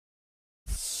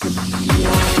Hey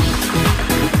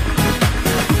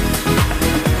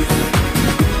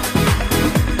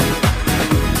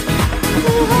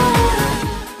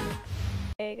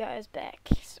guys, back.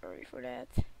 Sorry for that.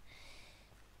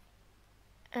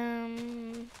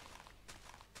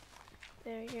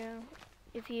 There you go.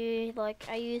 If you like,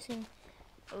 I using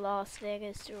Las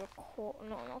Vegas to record.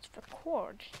 No, not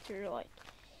record. To like,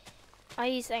 I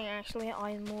using actually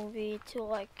iMovie to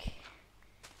like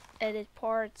edit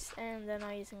parts, and then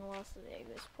I using Las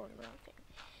Vegas program thing.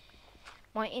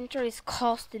 My intro is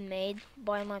custom made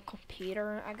by my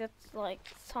computer. I got like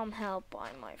some help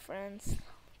by my friends.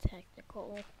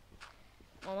 Technical.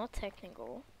 Well, not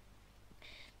technical.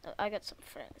 No, I got some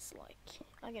friends. Like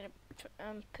I'm gonna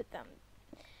put them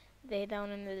they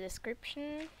down in the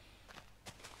description.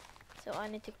 So I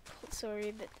need to.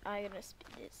 Sorry, but I'm gonna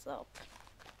speed this up.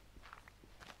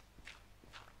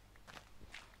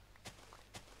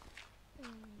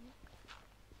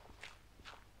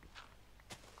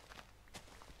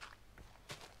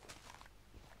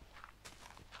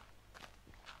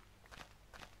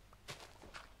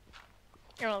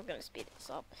 You're not gonna speed this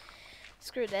up.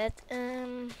 Screw that.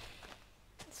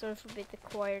 Sorry for a bit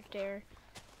quiet there,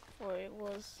 for it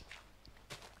was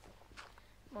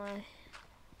my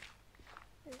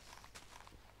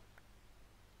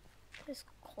this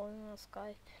calling on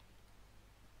Skype.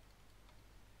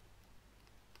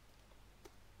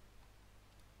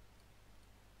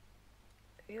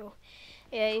 Yo,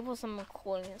 yeah, it wasn't my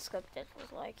calling on Skype that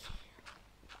was like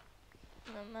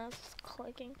my mouse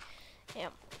clicking. Yeah,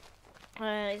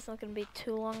 it's not gonna be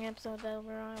too long episode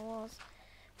over I was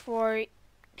for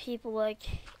people like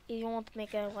if you want to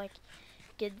make a like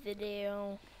good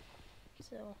video,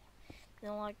 so you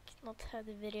don't like not have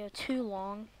the video too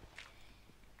long,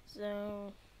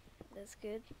 so that's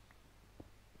good.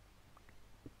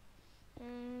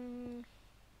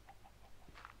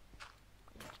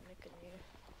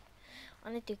 I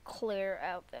need to clear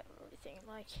out everything,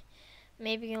 like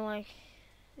maybe like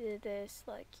this,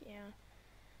 like yeah,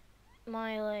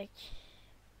 my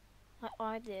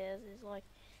ideas is like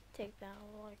take that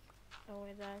like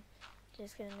away that,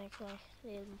 just gonna make like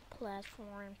little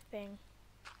platform thing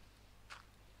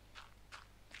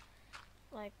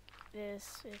like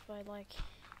this. If I like,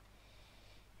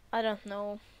 I don't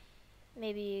know,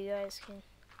 maybe you guys can,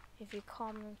 if you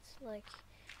comment like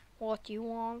what you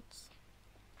want.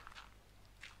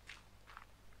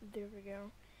 There we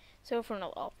go. So for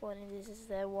not uploading, this is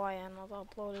why I'm not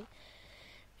uploaded.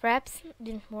 Perhaps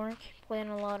didn't work. Playing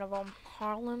a lot of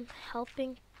Harlem,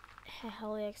 helping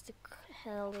Helix to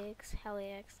Helix.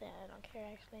 I don't care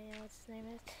actually. What his name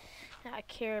is. I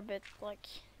care, but like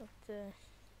what the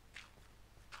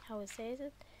how it says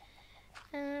it.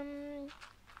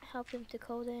 Help him to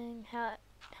coding.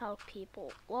 Help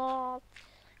people a lot.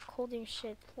 Coding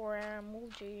shit for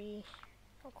Mulji.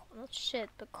 Not shit,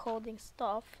 but coding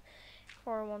stuff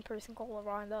for one person called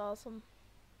Ryan Awesome.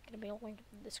 Gonna be a link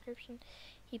in the description.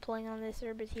 He playing on this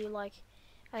server, but he like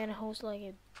I'm gonna host like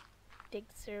a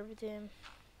big server to him.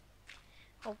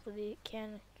 Hopefully we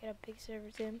can get a big server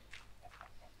to him.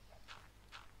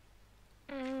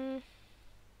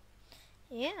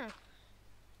 Yeah.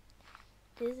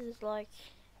 This is like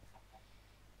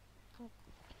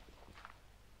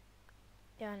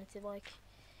yeah, I need to like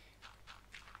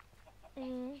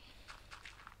and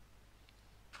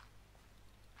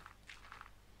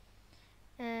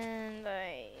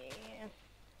I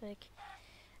like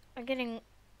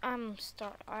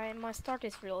my start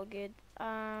is real good.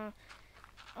 I'm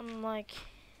like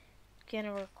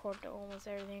gonna record almost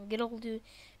everything.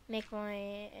 Make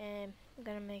my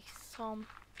gonna make some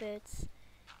bits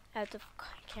out of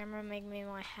camera, make me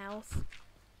my house.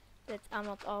 But I'm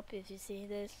not up if you see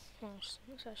this.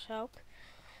 Such help.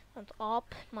 I'm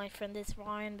up. My friend is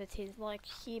Ryan, but he's like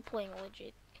he playing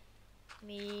legit.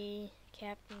 Me,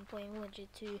 Captain playing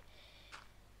legit too.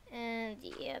 And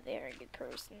yeah, they're good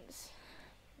persons.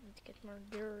 Need to get more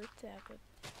dirt. I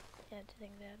had to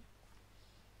think that.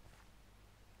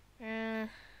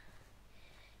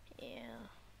 Yeah.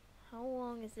 How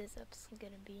long is this episode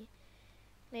gonna be?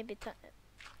 Maybe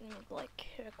like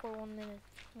record 1 minute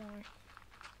more.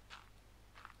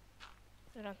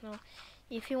 I don't know.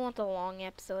 If you want a long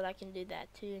episode, I can do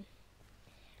that too.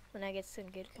 When I get some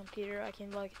good computer, I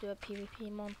can like do a PvP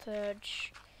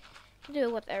montage. Do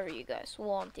whatever you guys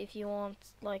want. If you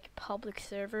want like public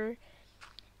server,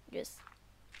 just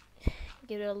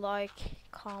give it a like,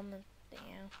 comment,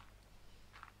 yeah.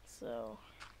 So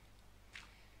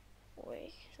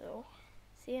wait, so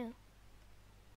see ya.